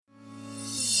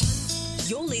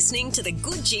You're listening to The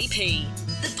Good GP,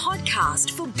 the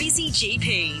podcast for busy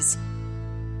GPs.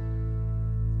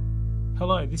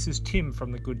 Hello, this is Tim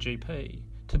from The Good GP.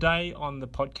 Today on the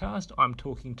podcast, I'm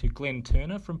talking to Glen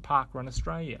Turner from Parkrun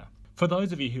Australia. For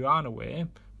those of you who aren't aware,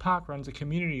 Parkrun's a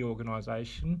community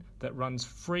organisation that runs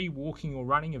free walking or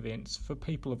running events for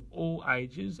people of all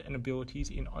ages and abilities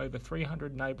in over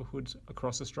 300 neighbourhoods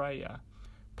across Australia.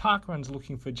 Parkrun's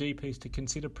looking for GPs to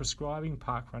consider prescribing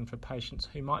Parkrun for patients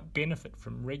who might benefit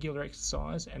from regular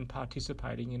exercise and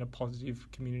participating in a positive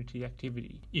community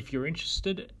activity. If you're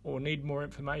interested or need more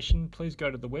information, please go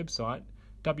to the website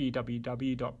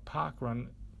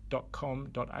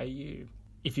www.parkrun.com.au.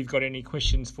 If you've got any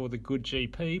questions for The Good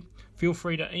GP, feel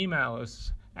free to email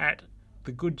us at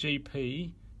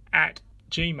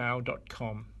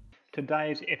thegoodgp@gmail.com.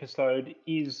 Today's episode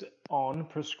is on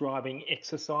prescribing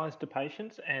exercise to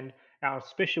patients, and our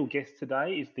special guest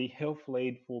today is the health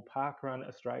lead for Parkrun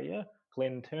Australia,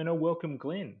 Glen Turner. Welcome,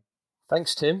 Glen.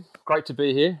 Thanks, Tim. Great to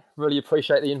be here. Really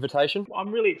appreciate the invitation.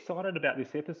 I'm really excited about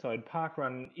this episode.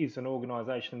 Parkrun is an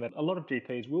organisation that a lot of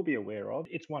GPs will be aware of.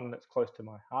 It's one that's close to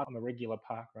my heart. I'm a regular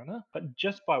Parkrunner. But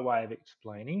just by way of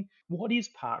explaining, what is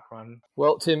Parkrun?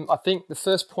 Well, Tim, I think the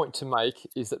first point to make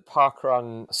is that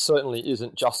Parkrun certainly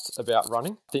isn't just about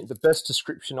running. I think the best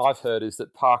description I've heard is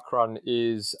that Parkrun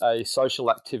is a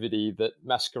social activity that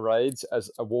masquerades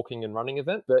as a walking and running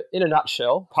event. But in a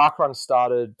nutshell, Parkrun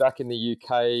started back in the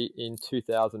UK in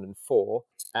 2004.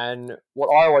 And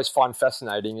what I always find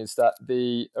fascinating is that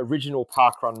the original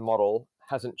Parkrun model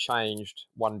hasn't changed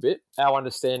one bit. Our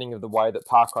understanding of the way that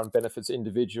Parkrun benefits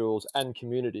individuals and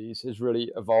communities has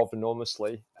really evolved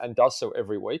enormously and does so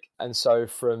every week. And so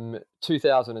from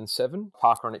 2007,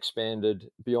 Parkrun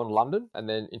expanded beyond London. And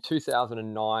then in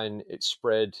 2009, it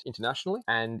spread internationally.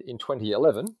 And in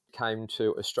 2011, came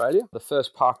to Australia. The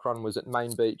first Parkrun was at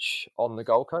Main Beach on the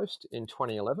Gold Coast in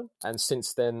 2011. And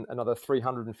since then, another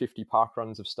 350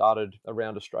 Parkruns have started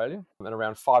around Australia, and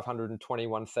around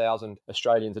 521,000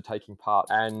 Australians are taking part.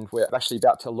 And we're actually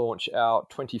about to launch our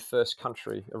 21st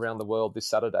country around the world this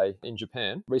Saturday in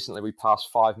Japan. Recently, we passed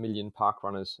 5 million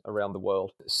Parkrunners around the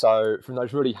world. So from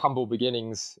those really humble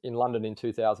beginnings in London in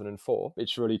 2004,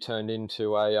 it's really turned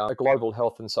into a global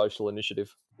health and social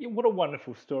initiative. Yeah, what a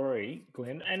wonderful story,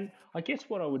 Glen. And I guess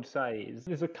what I would say is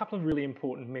there's a couple of really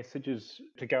important messages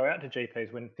to go out to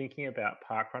GPs when thinking about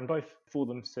Parkrun, both for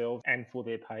themselves and for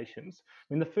their patients.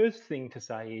 I mean, the first thing to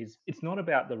say is it's not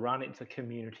about the run, it's a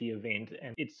community event,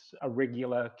 and it's a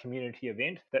regular community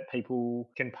event that people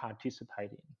can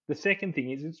participate in. The second thing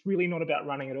is it's really not about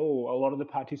running at all. A lot of the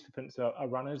participants are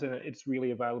runners, and it's really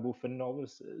available for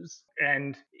novices.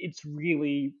 And it's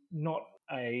really not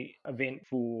a event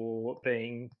for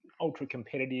being ultra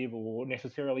competitive or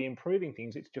necessarily improving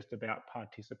things. It's just about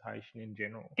participation in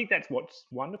general. I think that's what's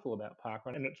wonderful about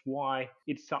Parkrun, and it's why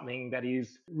it's something that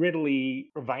is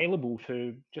readily available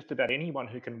to just about anyone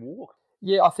who can walk.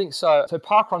 Yeah, I think so. So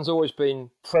Parkrun's always been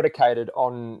predicated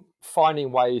on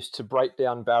finding ways to break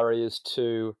down barriers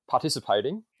to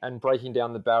participating and breaking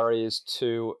down the barriers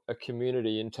to a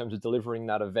community in terms of delivering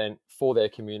that event for their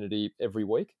community every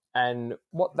week. And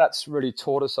what that's really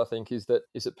taught us, I think, is that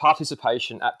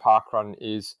participation at Parkrun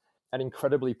is an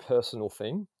incredibly personal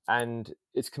thing, and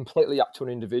it's completely up to an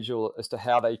individual as to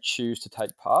how they choose to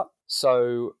take part.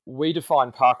 So we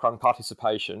define Parkrun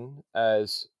participation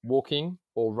as walking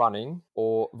or running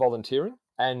or volunteering.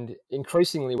 And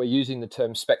increasingly, we're using the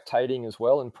term spectating as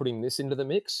well and putting this into the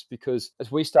mix, because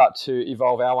as we start to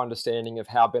evolve our understanding of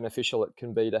how beneficial it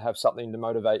can be to have something to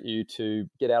motivate you to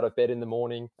get out of bed in the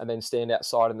morning and then stand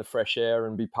outside in the fresh air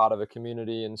and be part of a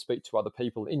community and speak to other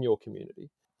people in your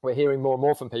community. We're hearing more and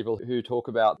more from people who talk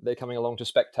about they're coming along to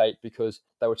spectate because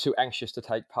they were too anxious to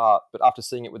take part, but after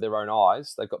seeing it with their own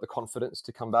eyes, they've got the confidence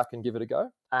to come back and give it a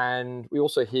go. And we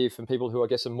also hear from people who I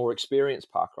guess are more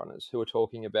experienced parkrunners who are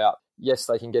talking about, yes,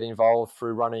 they can get involved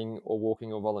through running or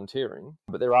walking or volunteering,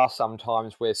 but there are some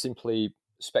times where simply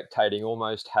spectating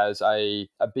almost has a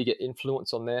bigger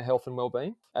influence on their health and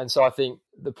well-being. And so I think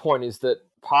the point is that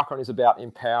Parkrun is about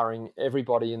empowering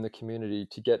everybody in the community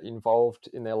to get involved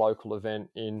in their local event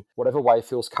in whatever way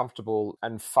feels comfortable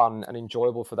and fun and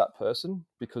enjoyable for that person,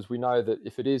 because we know that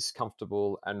if it is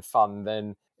comfortable and fun,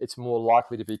 then it's more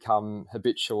likely to become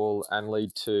habitual and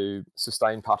lead to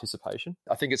sustained participation.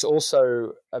 I think it's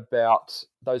also about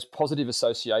those positive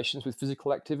associations with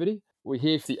physical activity. We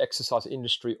hear from the exercise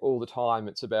industry all the time.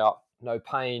 It's about no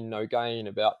pain, no gain,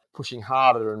 about pushing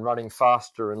harder and running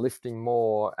faster and lifting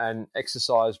more, and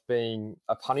exercise being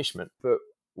a punishment. But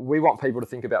we want people to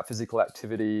think about physical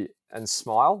activity and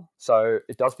smile, so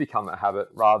it does become a habit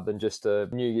rather than just a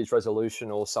New Year's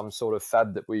resolution or some sort of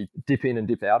fad that we dip in and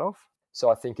dip out of. So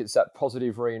I think it's that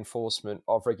positive reinforcement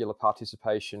of regular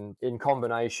participation in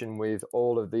combination with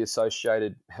all of the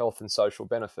associated health and social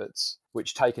benefits,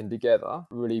 which taken together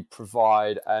really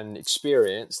provide an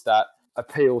experience that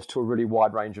appeals to a really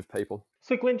wide range of people.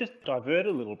 So Glenn, just divert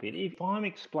a little bit. If I'm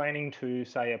explaining to,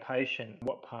 say, a patient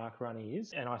what parkrun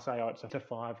is, and I say, oh, it's a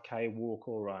 5K walk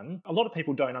or run, a lot of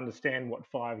people don't understand what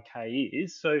 5K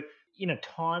is. So in a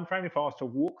time frame, if I was to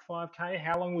walk 5K,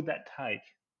 how long would that take?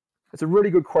 It's a really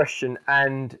good question.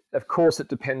 And of course, it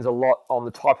depends a lot on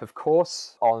the type of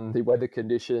course, on the weather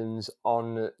conditions,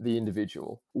 on the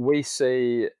individual. We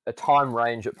see a time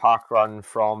range at Parkrun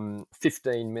from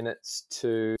 15 minutes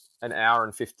to an hour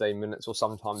and 15 minutes or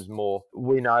sometimes more.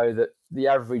 We know that the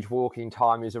average walking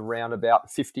time is around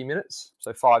about 50 minutes,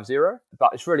 so 50, but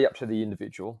it's really up to the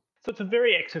individual. So it's a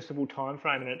very accessible time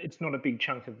frame, and it's not a big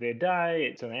chunk of their day.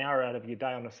 It's an hour out of your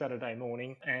day on a Saturday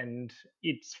morning, and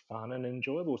it's fun and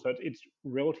enjoyable. So it's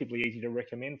relatively easy to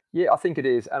recommend. Yeah, I think it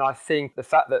is. And I think the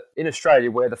fact that in Australia,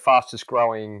 we're the fastest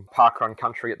growing parkrun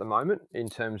country at the moment in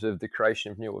terms of the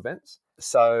creation of new events.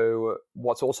 So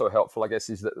what's also helpful, I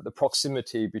guess, is that the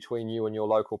proximity between you and your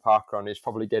local parkrun is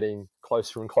probably getting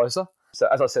closer and closer. So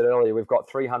as I said earlier, we've got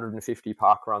 350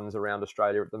 parkruns around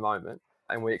Australia at the moment,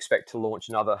 and we expect to launch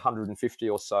another 150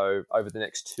 or so over the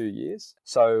next 2 years.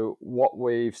 So what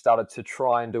we've started to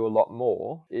try and do a lot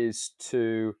more is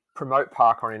to promote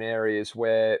parkrun in areas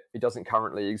where it doesn't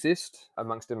currently exist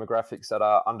amongst demographics that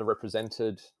are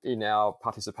underrepresented in our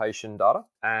participation data,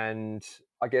 and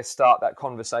I guess start that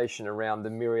conversation around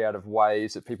the myriad of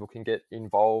ways that people can get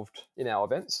involved in our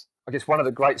events. I guess one of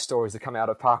the great stories that come out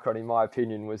of Parkrun, in my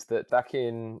opinion, was that back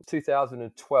in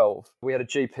 2012, we had a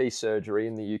GP surgery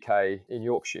in the UK in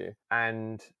Yorkshire,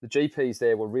 and the GPs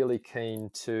there were really keen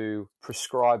to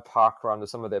prescribe Parkrun to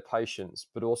some of their patients,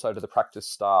 but also to the practice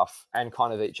staff and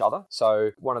kind of each other.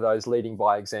 So one of those leading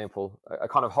by example, a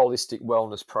kind of holistic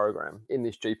wellness program in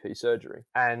this GP surgery.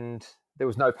 And there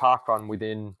was no Parkrun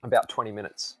within about 20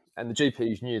 minutes. And the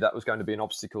GPs knew that was going to be an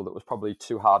obstacle that was probably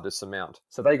too hard to surmount.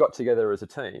 So they got together as a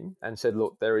team and said,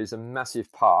 look, there is a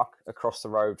massive park across the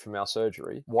road from our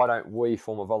surgery. Why don't we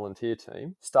form a volunteer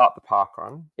team, start the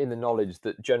parkrun in the knowledge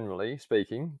that generally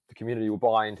speaking, the community will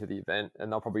buy into the event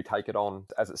and they'll probably take it on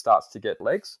as it starts to get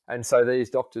legs. And so these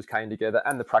doctors came together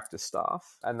and the practice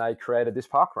staff and they created this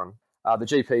parkrun. The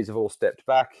GPs have all stepped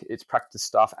back. It's practice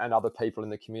staff and other people in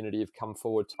the community have come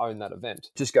forward to own that event.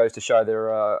 It just goes to show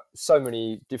there are so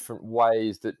many different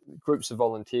ways that groups of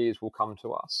volunteers will come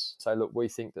to us. Say, look, we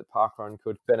think that Parkrun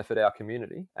could benefit our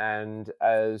community. And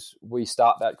as we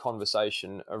start that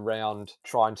conversation around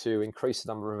trying to increase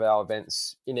the number of our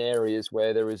events in areas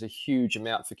where there is a huge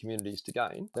amount for communities to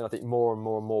gain, then I think more and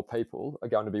more and more people are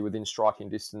going to be within striking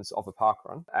distance of a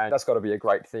parkrun. And that's got to be a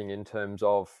great thing in terms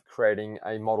of creating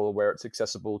a model where it's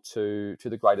accessible to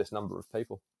the greatest number of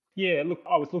people. Yeah, look,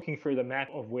 I was looking through the map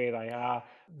of where they are.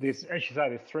 There's, as you say,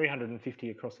 there's 350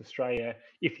 across Australia.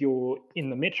 If you're in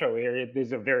the metro area,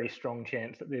 there's a very strong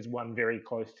chance that there's one very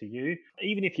close to you.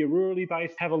 Even if you're rurally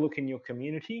based, have a look in your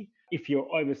community. If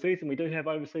you're overseas, and we do have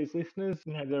overseas listeners,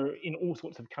 they're in all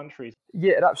sorts of countries.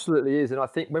 Yeah, it absolutely is. And I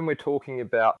think when we're talking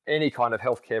about any kind of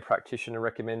healthcare practitioner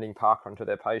recommending Parkrun to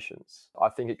their patients, I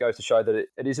think it goes to show that it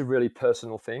is a really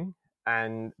personal thing.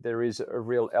 And there is a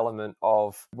real element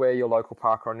of where your local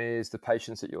parkrun is, the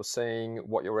patients that you're seeing,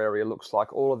 what your area looks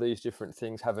like. All of these different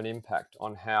things have an impact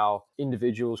on how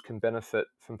individuals can benefit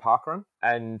from parkrun.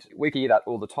 And we hear that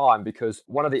all the time because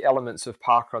one of the elements of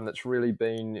parkrun that's really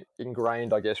been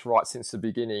ingrained, I guess, right since the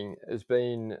beginning has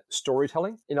been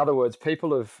storytelling. In other words,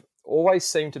 people have always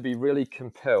seem to be really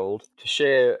compelled to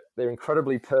share their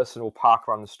incredibly personal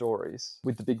parkrun stories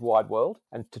with the big wide world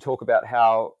and to talk about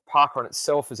how parkrun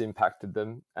itself has impacted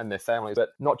them and their families, but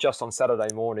not just on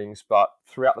Saturday mornings, but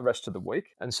throughout the rest of the week.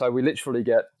 And so we literally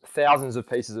get thousands of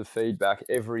pieces of feedback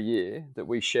every year that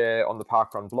we share on the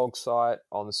Parkrun blog site,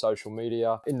 on the social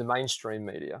media, in the mainstream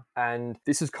media. And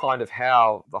this is kind of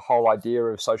how the whole idea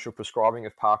of social prescribing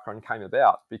of parkrun came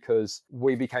about, because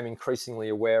we became increasingly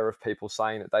aware of people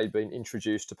saying that they'd been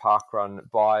introduced to parkrun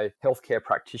by healthcare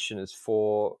practitioners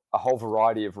for a whole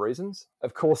variety of reasons.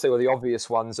 Of course, there were the obvious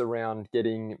ones around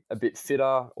getting a bit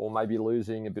fitter or maybe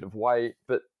losing a bit of weight,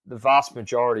 but the vast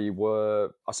majority were,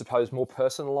 I suppose, more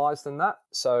personalised than that.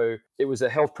 So it was a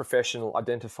health professional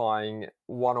identifying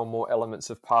one or more elements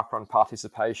of parkrun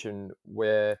participation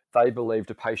where they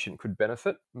believed a patient could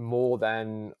benefit more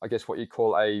than, I guess, what you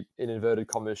call a, in inverted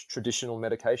commas, traditional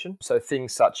medication. So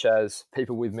things such as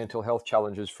people with mental health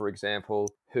challenges, for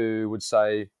example, who would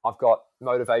say, I've got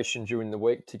motivation during the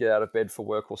week to get out of bed for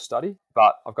work or study,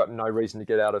 but I've got no reason to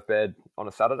get out of bed on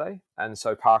a Saturday. And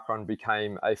so Parkrun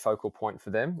became a focal point for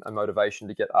them, a motivation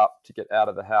to get up, to get out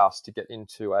of the house, to get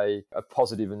into a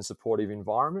positive and supportive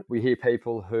environment. We hear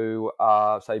people who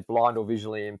are, say, blind or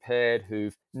visually impaired,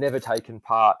 who've never taken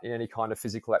part in any kind of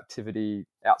physical activity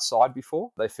outside before.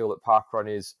 They feel that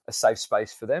Parkrun is a safe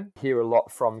space for them. We hear a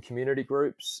lot from community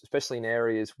groups, especially in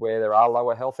areas where there are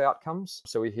lower health outcomes.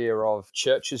 So we hear of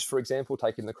churches, for example,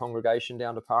 taking the congregation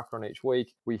down to Parkrun each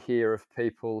week. We hear of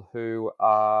people who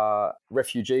are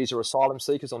refugees or asylum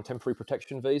seekers on temporary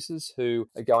protection visas who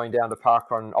are going down to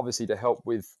Parkrun, obviously to help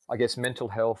with, I guess, mental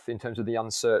health in terms of the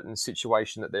uncertain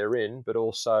situation that they're in, but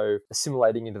also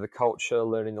assimilating into the culture,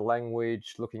 learning the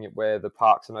language, looking at where the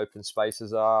parks and open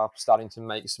spaces are, starting to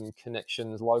make some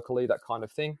connections locally, that kind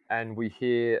of thing. And we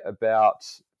hear about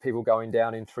people going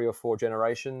down in 3 or 4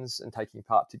 generations and taking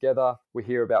part together. We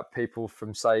hear about people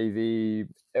from, say, the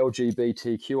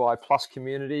LGBTQI plus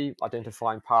community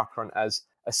identifying Parkrun as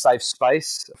a safe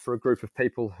space for a group of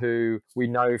people who we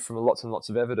know from lots and lots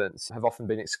of evidence have often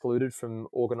been excluded from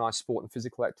organised sport and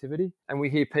physical activity. And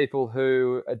we hear people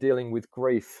who are dealing with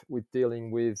grief, with dealing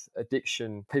with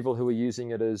addiction, people who are using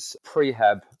it as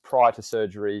prehab prior to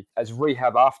surgery, as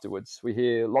rehab afterwards. We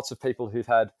hear lots of people who've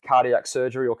had cardiac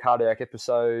surgery or cardiac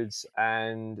episodes,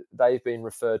 and they've been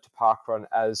referred to Parkrun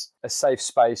as a safe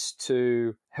space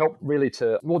to help, really,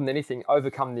 to, more than anything,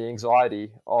 overcome the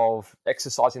anxiety of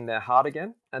exercising their heart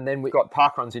again. And then we've got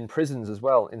parkruns in prisons as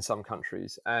well in some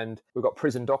countries. And we've got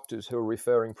prison doctors who are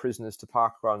referring prisoners to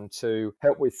Parkrun to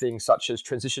help with things such as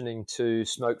transitioning to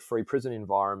smoke-free prison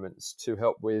environments, to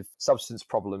help with substance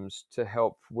problems, to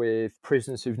help with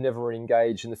prisoners who've never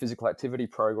engaged in the physical activity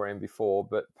program before,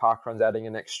 but Parkrun's adding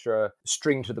an extra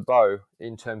string to the bow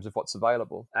in terms of what's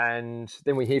available. And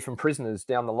then we hear from prisoners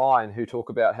down the line who talk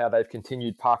about how they've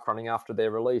continued parkrunning after their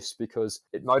release because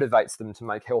it motivates them to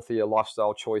make healthier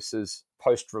lifestyle choices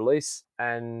post-release,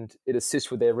 and it assists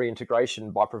with their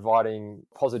reintegration by providing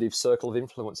a positive circle of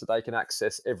influence that they can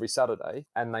access every Saturday,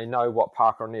 and they know what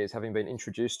Parkrun is, having been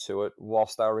introduced to it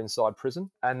whilst they were inside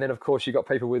prison. And then, of course, you've got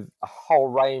people with a whole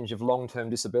range of long-term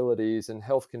disabilities and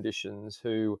health conditions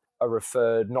who are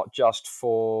referred not just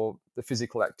for the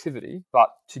physical activity, but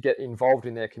to get involved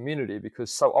in their community,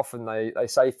 because so often they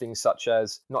say things such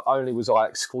as, not only was I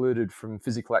excluded from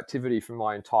physical activity for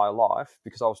my entire life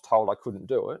because I was told I couldn't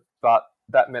do it, but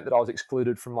that meant that I was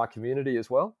excluded from my community as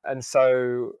well. And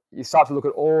so you start to look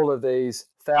at all of these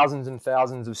thousands and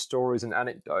thousands of stories and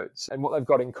anecdotes. And what they've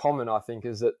got in common, I think,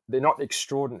 is that they're not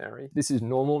extraordinary. This is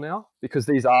normal now because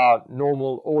these are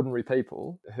normal, ordinary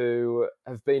people who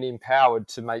have been empowered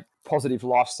to make positive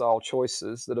lifestyle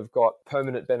choices that have got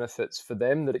permanent benefits for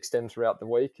them that extend throughout the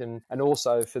week and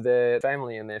also for their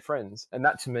family and their friends. And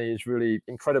that to me is really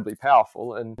incredibly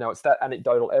powerful. And it's that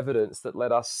anecdotal evidence that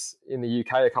led us in the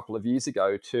UK a couple of years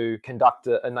ago to conduct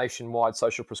a nationwide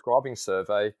social prescribing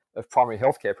survey of primary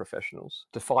healthcare professionals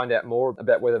to find out more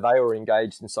about whether they were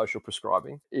engaged in social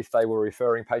prescribing, if they were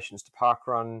referring patients to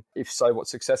Parkrun, if so, what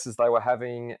successes they were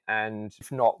having, and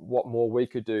if not, what more we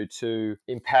could do to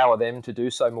empower them to do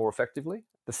so more effectively.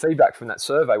 The feedback from that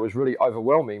survey was really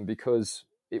overwhelming because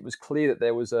it was clear that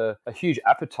there was a huge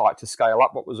appetite to scale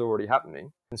up what was already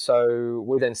happening. And so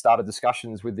we then started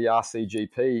discussions with the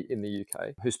RCGP in the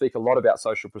UK, who speak a lot about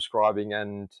social prescribing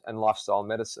and lifestyle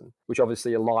medicine, which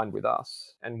obviously aligned with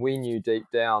us. And we knew deep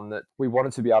down that we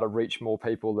wanted to be able to reach more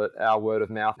people that our word of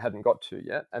mouth hadn't got to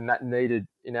yet. And that needed,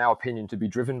 in our opinion, to be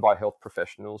driven by health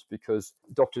professionals, because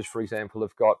doctors, for example,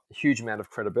 have got a huge amount of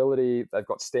credibility. They've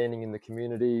got standing in the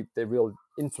community. They're real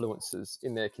influencers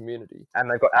in their community.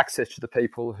 And they've got access to the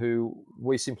people who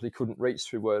we simply couldn't reach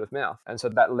through word of mouth. And so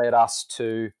that led us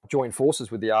to join forces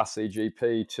with the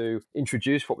RCGP to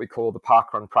introduce what we call the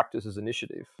Parkrun Practices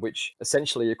Initiative, which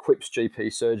essentially equips GP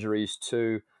surgeries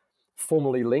to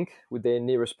formally link with their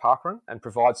nearest parkrun and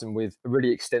provides them with a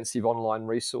really extensive online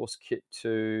resource kit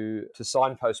to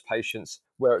signpost patients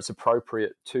where it's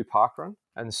appropriate to parkrun.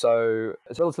 And so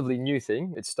it's a relatively new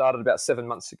thing. It started about 7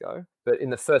 months ago, but in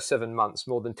the first 7 months,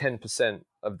 more than 10%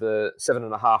 of the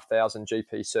 7,500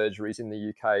 GP surgeries in the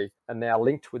UK are now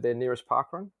linked with their nearest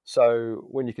parkrun. So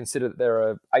when you consider that there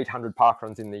are 800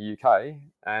 parkruns in the UK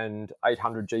and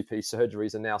 800 GP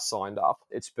surgeries are now signed up,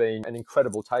 it's been an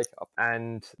incredible take-up.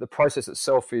 And the process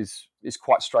itself is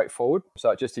quite straightforward. So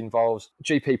it just involves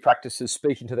GP practices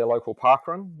speaking to their local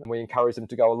parkrun, and we encourage them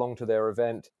to go along to their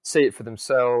event, see it for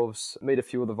themselves, meet a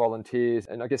few of the volunteers,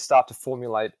 and I guess start to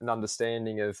formulate an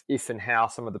understanding of if in how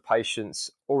some of the patients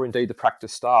or indeed the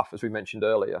practice staff, as we mentioned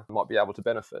earlier, might be able to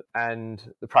benefit. And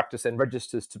the practice then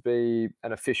registers to be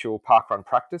an official parkrun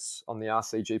practice on the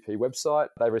RCGP website.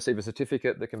 They receive a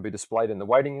certificate that can be displayed in the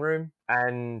waiting room.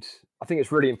 And I think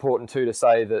it's really important too to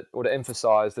say that, or to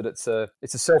emphasize that it's a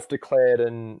self-declared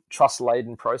and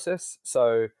trust-laden process.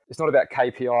 So it's not about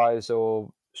KPIs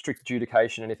or strict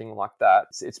adjudication, anything like that.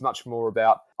 It's much more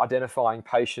about identifying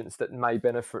patients that may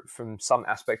benefit from some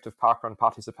aspect of parkrun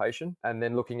participation and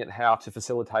then looking at how to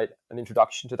facilitate an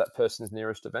introduction to that person's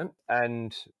nearest event.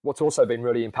 And what's also been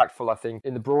really impactful, I think,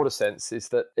 in the broader sense, is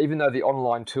that even though the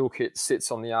online toolkit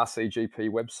sits on the RCGP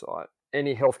website,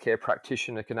 any healthcare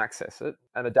practitioner can access it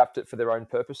and adapt it for their own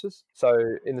purposes. So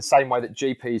in the same way that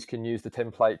GPs can use the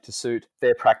template to suit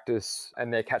their practice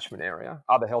and their catchment area,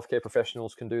 other healthcare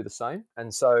professionals can do the same.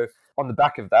 And so on the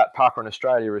back of that, Parkrun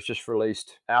Australia has just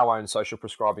released our own social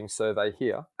prescribing survey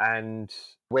here. And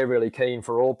we're really keen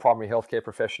for all primary healthcare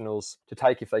professionals to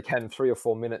take, if they can, 3 or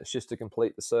 4 minutes just to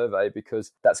complete the survey,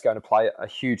 because that's going to play a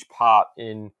huge part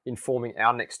in informing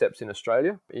our next steps in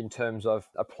Australia in terms of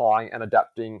applying and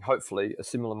adapting, hopefully, a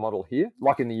similar model here.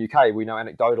 Like in the UK, we know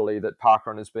anecdotally that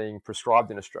Parkrun is being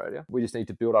prescribed in Australia. We just need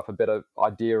to build up a better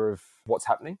idea of what's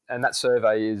happening. And that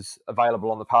survey is available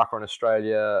on the Parkrun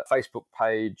Australia Facebook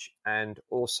page and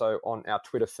also on our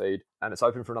Twitter feed. And it's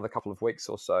open for another couple of weeks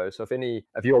or so. So if any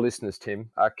of your listeners,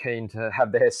 Tim, are keen to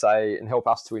have their say and help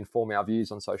us to inform our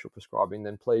views on social prescribing,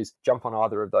 then please jump on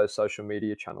either of those social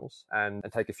media channels and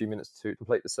take a few minutes to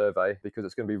complete the survey, because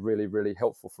it's going to be really, really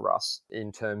helpful for us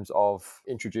in terms of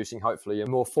introducing, hopefully, a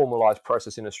more formalised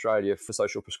process in Australia for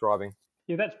social prescribing.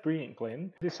 Yeah, that's brilliant,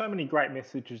 Glenn. There's so many great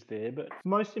messages there, but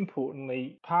most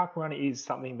importantly, Parkrun is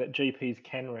something that GPs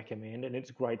can recommend, and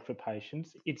it's great for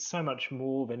patients. It's so much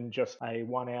more than just a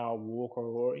 1 hour walk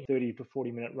or a 30 to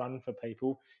 40 minute run for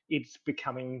people. It's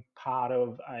becoming part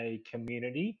of a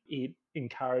community. It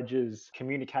encourages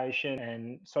communication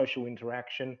and social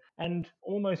interaction, and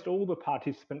almost all the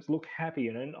participants look happy.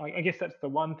 And I guess that's the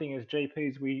one thing as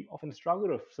GPs we often struggle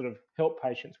to sort of help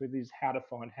patients with, is how to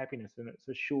find happiness. And it's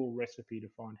a sure recipe to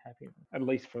find happiness, at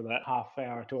least for that half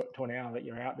hour to an hour that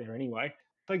you're out there anyway.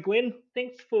 So Glenn,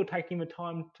 thanks for taking the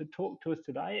time to talk to us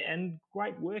today, and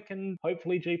great work, and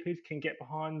hopefully GPs can get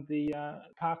behind the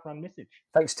Parkrun message.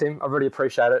 Thanks, Tim. I really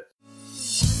appreciate it.